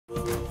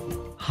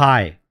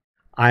Hi,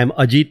 I am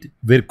Ajit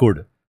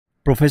Virkud,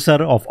 Professor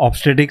of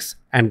Obstetrics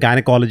and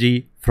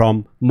Gynecology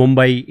from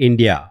Mumbai,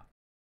 India.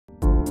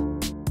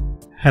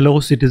 Hello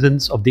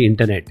citizens of the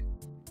internet.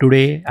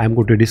 Today I am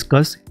going to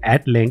discuss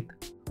at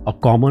length a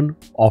common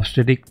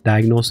obstetric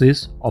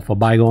diagnosis of a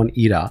bygone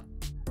era,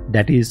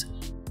 that is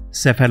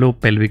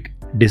cephalopelvic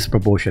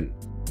disproportion.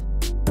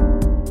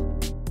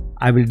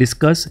 I will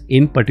discuss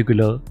in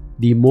particular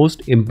the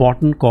most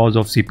important cause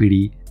of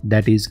CPD,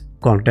 that is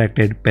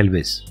contracted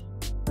pelvis.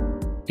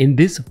 In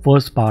this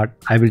first part,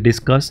 I will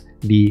discuss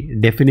the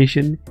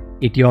definition,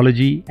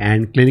 etiology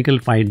and clinical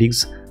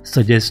findings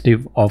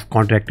suggestive of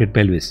contracted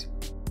pelvis.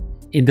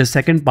 In the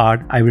second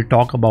part, I will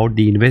talk about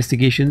the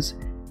investigations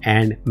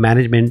and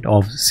management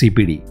of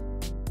CPD.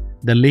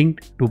 The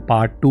link to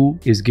part 2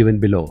 is given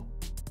below.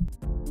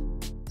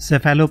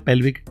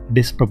 Cephalopelvic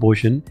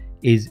disproportion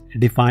is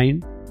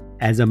defined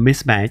as a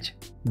mismatch,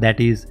 that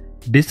is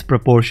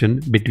disproportion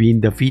between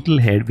the fetal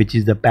head, which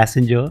is the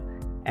passenger,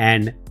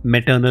 and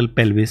maternal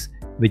pelvis,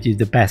 which is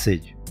the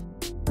passage.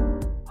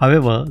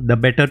 However, the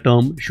better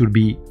term should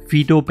be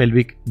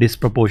fetopelvic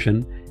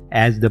disproportion,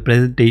 as the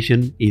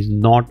presentation is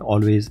not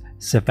always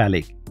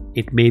cephalic.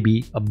 It may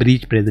be a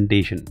breech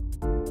presentation.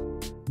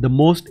 The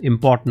most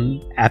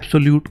important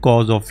absolute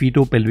cause of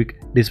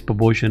fetopelvic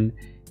disproportion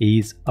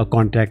is a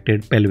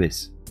contracted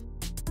pelvis.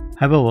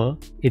 However,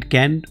 it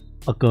can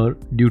occur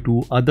due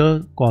to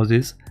other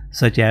causes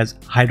such as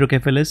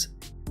hydrocephalus,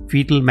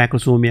 fetal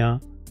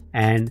macrosomia,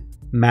 and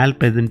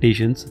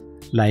malpresentations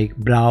like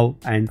brow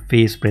and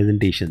face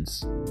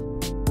presentations.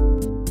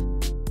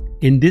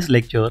 In this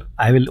lecture,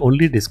 I will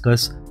only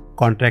discuss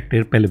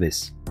contracted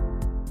pelvis.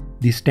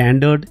 The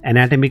standard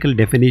anatomical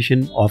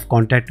definition of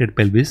contracted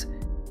pelvis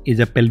is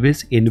a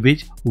pelvis in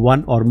which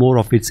one or more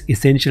of its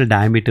essential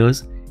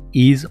diameters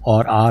is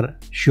or are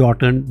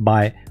shortened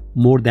by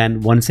more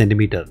than 1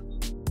 centimeter.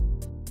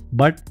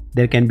 But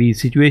there can be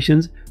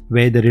situations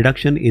where the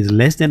reduction is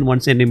less than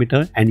 1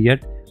 centimeter and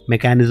yet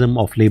mechanism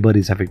of labor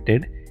is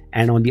affected,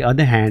 and on the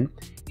other hand,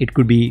 it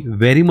could be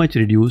very much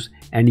reduced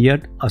and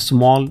yet a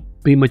small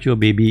premature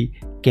baby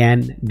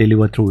can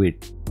deliver through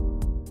it.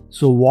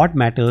 So what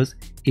matters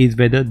is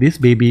whether this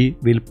baby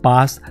will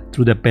pass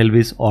through the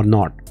pelvis or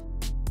not.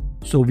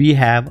 So we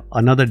have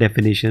another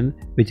definition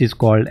which is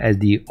called as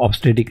the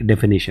obstetric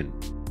definition,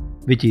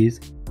 which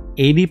is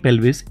any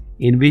pelvis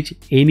in which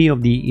any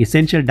of the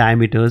essential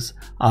diameters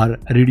are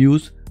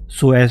reduced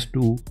so as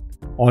to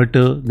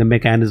alter the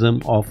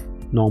mechanism of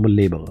normal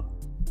labor.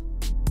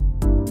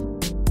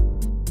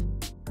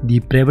 The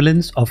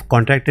prevalence of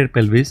contracted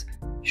pelvis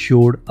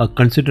showed a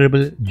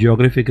considerable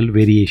geographical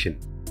variation.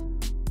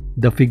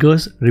 The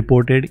figures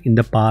reported in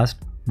the past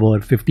were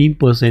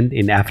 15%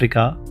 in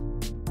Africa,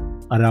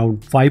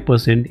 around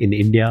 5% in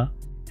India,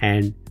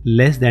 and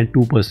less than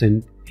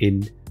 2%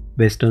 in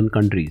Western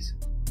countries.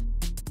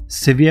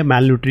 Severe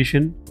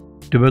malnutrition,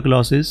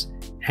 tuberculosis,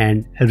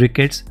 and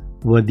rickets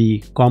were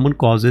the common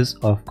causes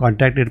of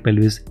contracted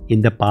pelvis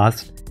in the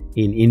past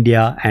in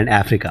India and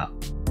Africa.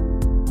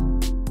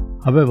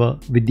 However,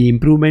 with the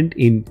improvement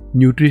in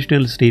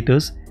nutritional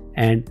status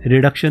and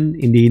reduction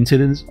in the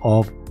incidence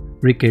of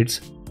rickets,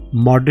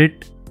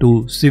 moderate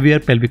to severe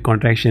pelvic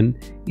contraction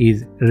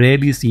is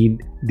rarely seen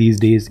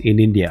these days in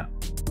India.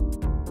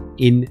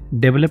 In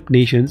developed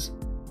nations,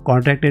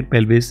 contracted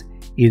pelvis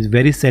is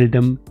very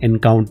seldom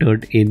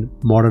encountered in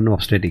modern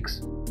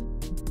obstetrics.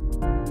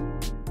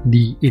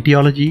 The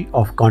etiology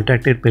of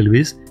contracted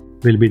pelvis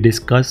will be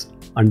discussed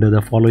under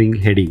the following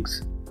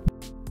headings.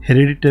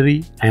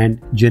 Hereditary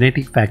and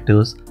genetic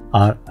factors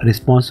are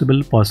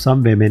responsible for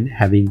some women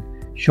having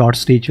short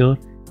stature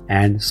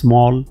and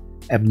small,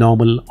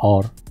 abnormal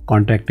or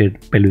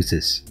contracted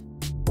pelvises.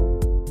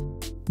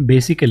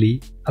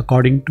 Basically,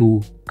 according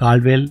to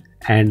Caldwell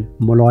and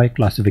Molloy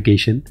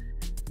classification,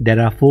 there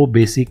are 4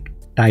 basic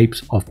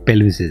types of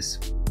pelvises: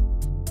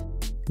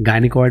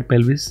 gynecoid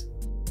pelvis,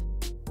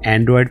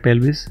 android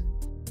pelvis,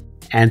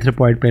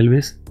 anthropoid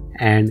pelvis,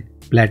 and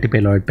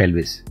platypeloid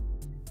pelvis.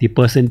 The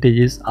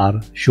percentages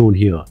are shown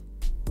here.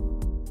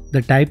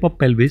 The type of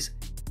pelvis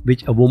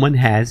which a woman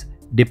has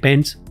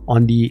depends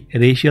on the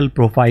racial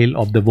profile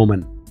of the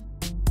woman.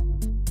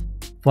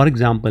 For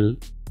example,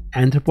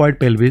 anthropoid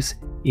pelvis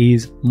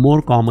is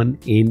more common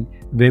in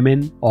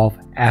women of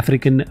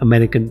African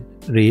American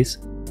race,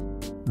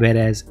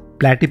 whereas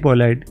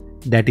platypeloid,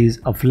 that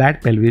is a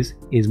flat pelvis,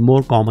 is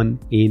more common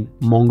in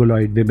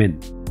Mongoloid women.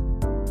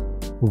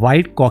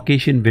 White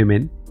Caucasian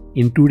women,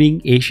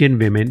 including Asian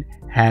women,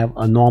 have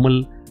a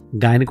normal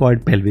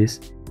gynecoid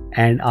pelvis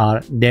and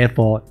are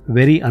therefore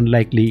very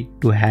unlikely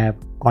to have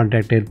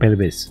contracted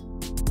pelvis.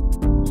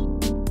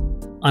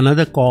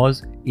 Another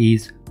cause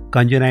is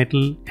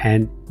congenital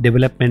and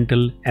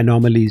developmental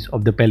anomalies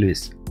of the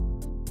pelvis.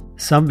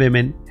 Some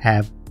women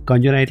have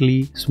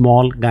congenitally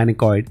small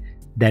gynecoid,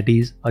 that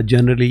is a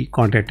generally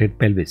contracted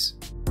pelvis.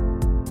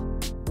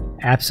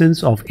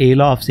 Absence of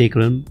ala of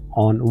sacrum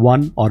on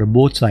one or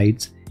both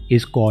sides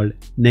is called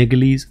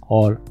Naegeli's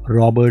or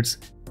Robert's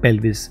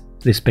pelvis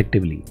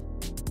respectively.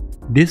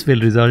 This will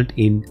result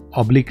in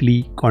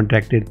obliquely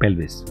contracted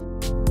pelvis.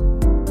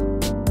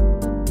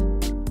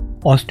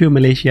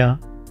 Osteomalacia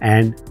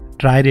and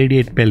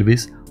triradiate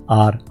pelvis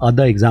are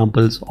other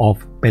examples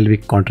of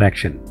pelvic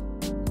contraction.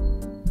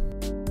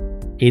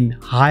 In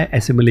high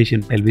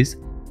assimilation pelvis,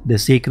 the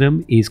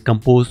sacrum is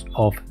composed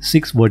of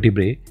 6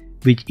 vertebrae,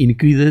 which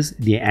increases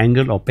the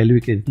angle of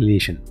pelvic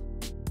inclination.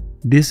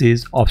 This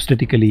is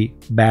obstetrically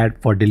bad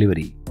for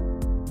delivery.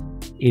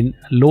 In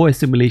low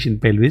assimilation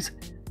pelvis,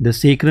 the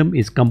sacrum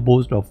is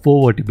composed of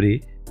 4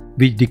 vertebrae,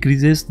 which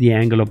decreases the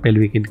angle of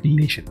pelvic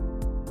inclination.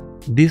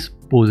 This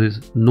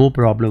poses no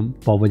problem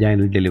for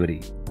vaginal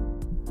delivery.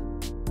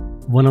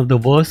 One of the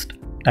worst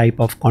type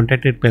of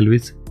contracted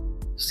pelvis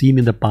seen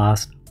in the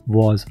past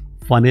was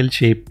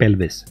funnel-shaped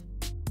pelvis.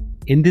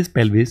 In this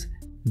pelvis,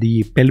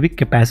 the pelvic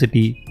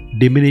capacity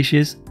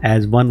diminishes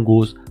as one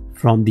goes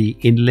from the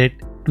inlet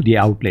to the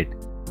outlet.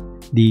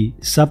 The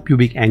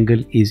subpubic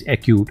angle is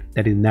acute,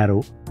 that is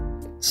narrow.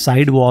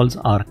 Side walls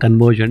are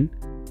convergent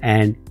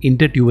and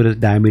intertuberous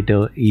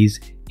diameter is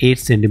 8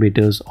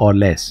 cm or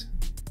less.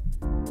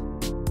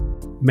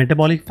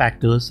 Metabolic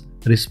factors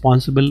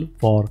responsible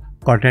for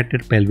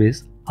contracted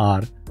pelvis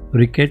are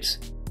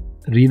rickets,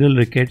 renal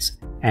rickets,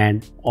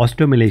 and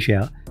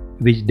osteomalacia,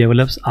 which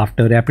develops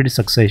after rapid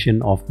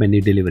succession of many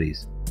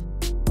deliveries.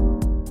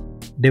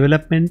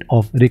 Development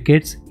of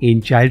rickets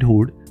in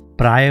childhood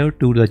prior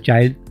to the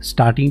child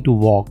starting to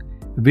walk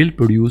will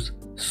produce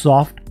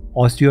soft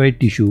osteoid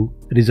tissue,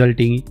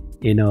 resulting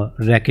in a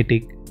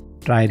rachitic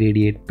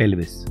triradiate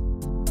pelvis.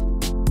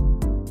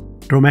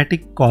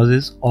 Traumatic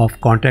causes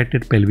of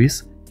contracted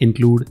pelvis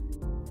include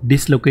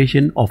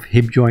dislocation of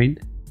hip joint,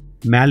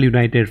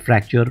 malunited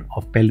fracture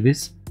of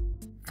pelvis,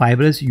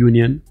 fibrous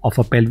union of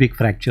a pelvic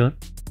fracture,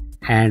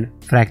 and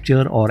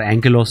fracture or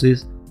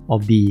ankylosis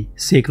of the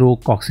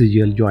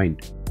sacrococcygeal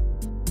joint.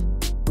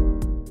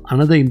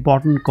 Another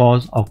important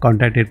cause of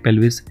contracted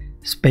pelvis,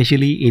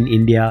 especially in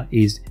India,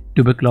 is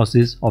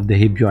tuberculosis of the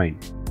hip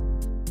joint.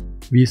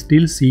 We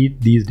still see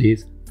it these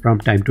days from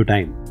time to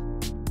time.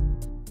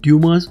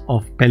 Tumors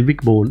of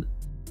pelvic bone,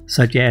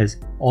 such as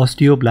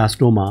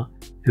osteoblastoma,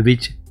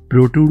 which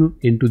protrude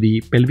into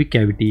the pelvic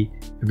cavity,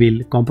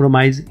 will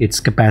compromise its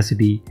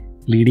capacity,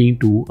 leading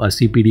to a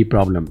CPD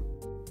problem.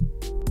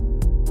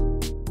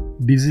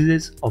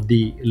 Diseases of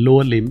the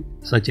lower limb,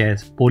 such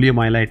as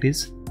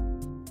poliomyelitis,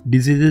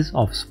 diseases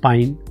of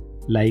spine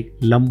like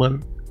lumbar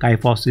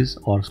kyphosis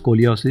or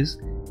scoliosis,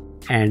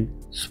 and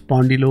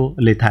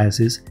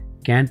spondylolithiasis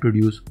can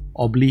produce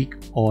oblique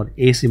or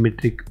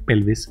asymmetric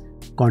pelvis,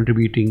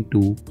 contributing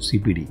to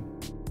CPD.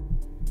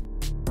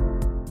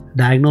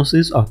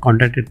 Diagnosis of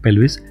contracted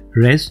pelvis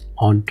rests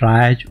on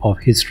triage of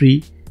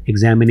history,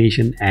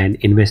 examination, and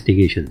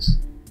investigations.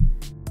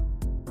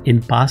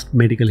 In past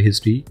medical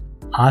history,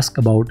 ask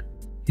about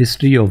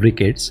history of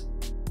rickets,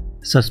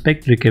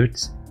 suspect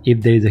rickets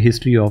if there is a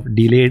history of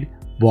delayed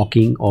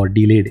walking or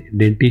delayed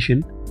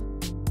dentition,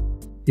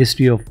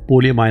 history of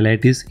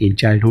poliomyelitis in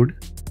childhood,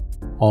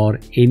 or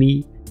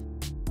any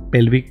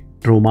pelvic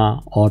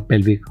trauma or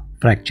pelvic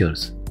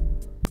fractures.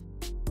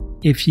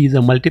 If she is a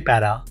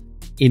multipara,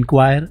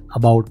 inquire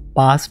about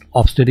past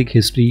obstetric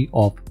history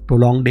of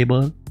prolonged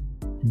labor,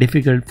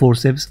 difficult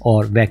forceps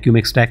or vacuum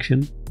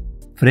extraction,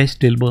 fresh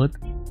stillbirth,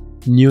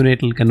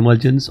 neonatal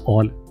convulsions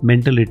or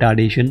mental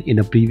retardation in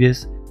a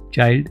previous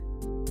child,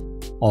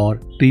 or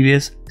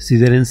previous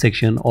cesarean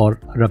section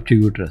or rupture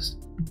uterus.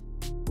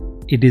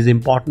 It is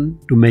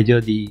important to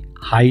measure the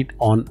height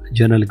on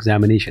general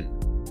examination.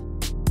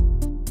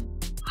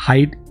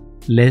 Height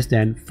less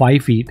than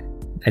 5 feet,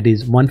 that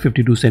is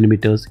 152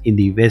 centimeters in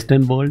the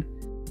Western world,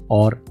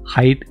 or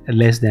height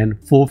less than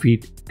 4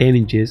 feet 10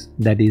 inches,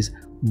 that is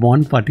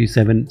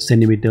 147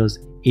 centimeters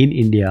in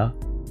India,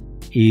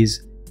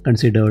 is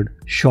considered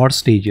short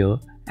stature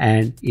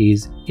and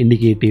is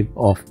indicative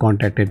of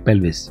contracted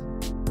pelvis.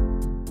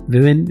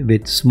 Women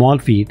with small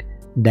feet,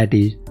 that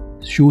is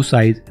shoe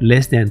size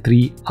less than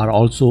 3, are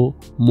also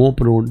more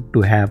prone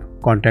to have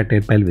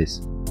contracted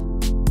pelvis.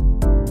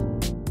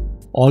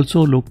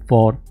 Also look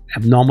for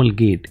abnormal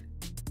gait,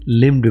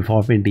 limb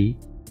deformity,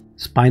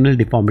 spinal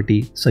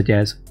deformity such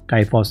as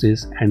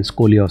kyphosis and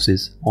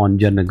scoliosis on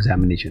general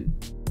examination.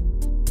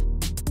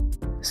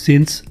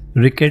 Since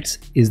rickets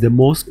is the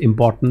most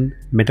important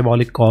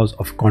metabolic cause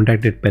of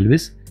contracted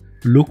pelvis,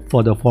 look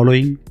for the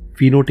following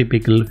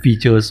phenotypical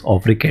features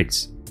of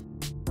rickets: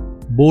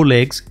 bow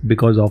legs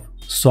because of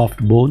soft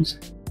bones,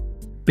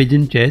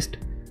 pigeon chest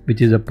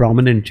which is a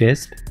prominent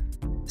chest,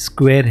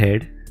 square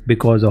head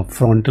because of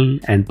frontal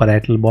and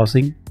parietal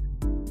bossing,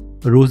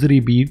 rosary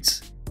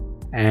beads,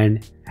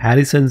 and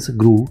Harrison's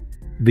groove,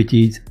 which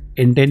is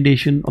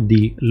indentation of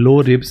the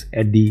lower ribs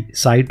at the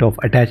site of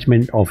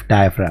attachment of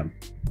diaphragm.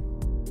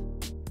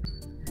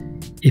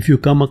 If you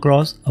come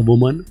across a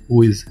woman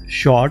who is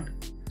short,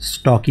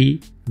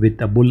 stocky,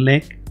 with a bull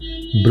neck,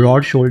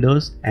 broad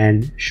shoulders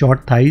and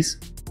short thighs,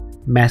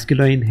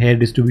 masculine hair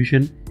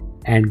distribution,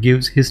 and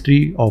gives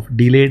history of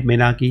delayed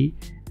menarche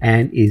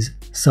and is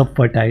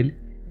subfertile,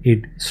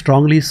 it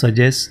strongly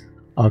suggests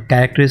a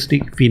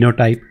characteristic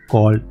phenotype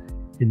called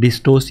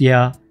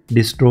Dystocia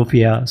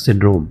Dystrophia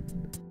syndrome.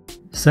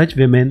 Such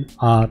women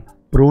are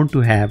prone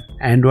to have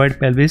android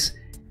pelvis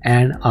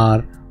and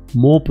are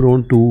more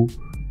prone to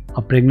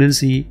a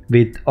pregnancy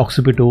with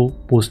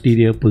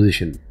occipito-posterior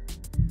position.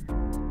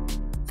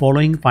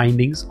 Following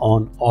findings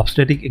on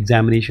obstetric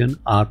examination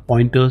are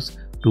pointers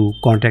to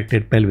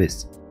contracted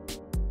pelvis: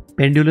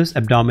 pendulous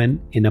abdomen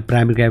in a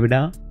primary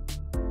gravida,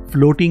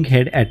 floating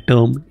head at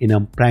term in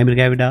a primary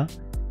gravida.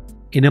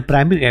 In a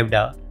primary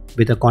gravida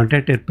with a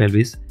contracted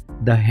pelvis,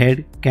 the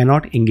head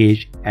cannot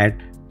engage at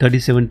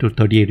 37 to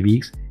 38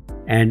 weeks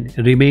and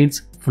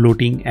remains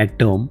floating at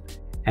term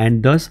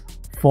and thus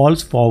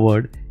falls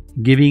forward,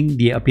 giving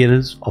the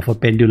appearance of a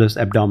pendulous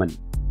abdomen.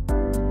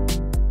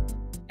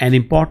 An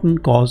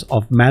important cause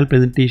of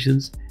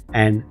malpresentations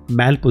and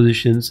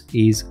malpositions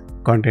is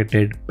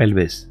contracted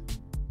pelvis.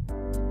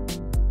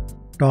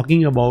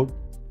 Talking about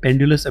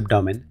pendulous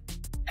abdomen,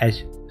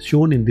 as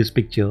shown in this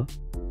picture,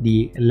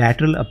 the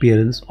lateral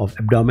appearance of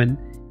abdomen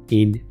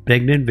in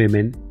pregnant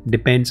women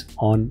depends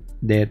on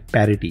their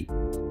parity.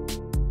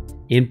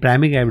 In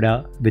primary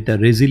gravida with a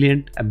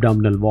resilient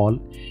abdominal wall,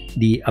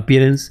 the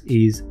appearance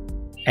is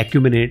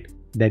acuminate,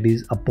 that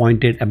is a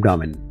pointed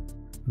abdomen,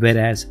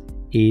 whereas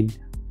in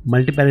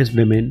multiparous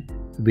women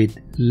with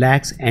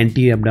lax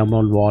anterior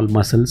abdominal wall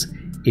muscles,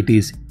 it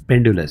is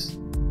pendulous.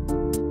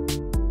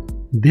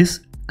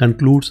 This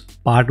concludes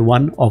part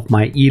 1 of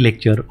my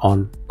e-lecture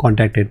on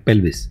contracted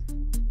pelvis.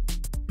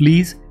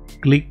 Please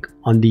click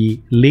on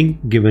the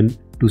link given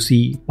to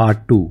see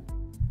part 2.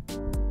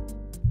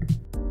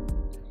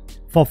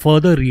 For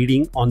further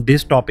reading on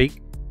this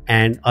topic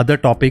and other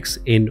topics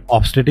in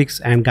obstetrics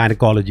and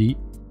gynecology,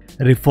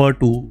 refer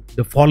to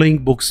the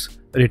following books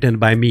written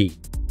by me: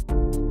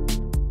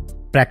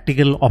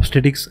 Practical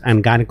Obstetrics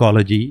and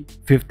Gynecology,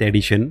 5th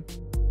edition;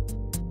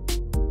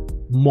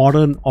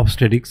 Modern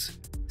Obstetrics,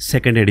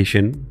 2nd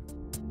edition;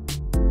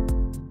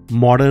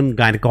 Modern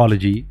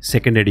Gynecology,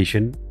 2nd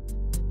edition;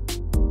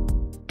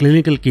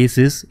 Clinical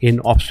Cases in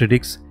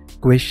Obstetrics,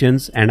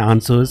 Questions and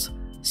Answers,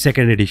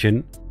 2nd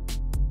edition;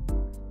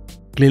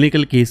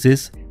 Clinical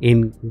Cases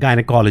in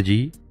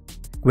Gynecology,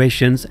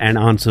 Questions and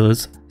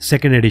Answers,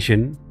 2nd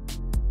edition;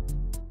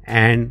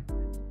 and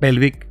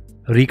Pelvic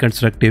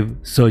Reconstructive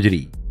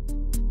Surgery.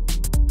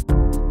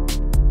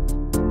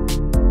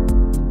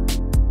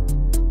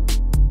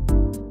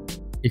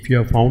 If you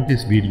have found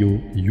this video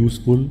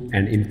useful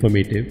and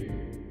informative,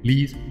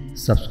 please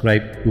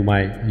subscribe to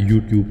my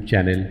YouTube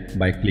channel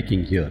by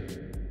clicking here.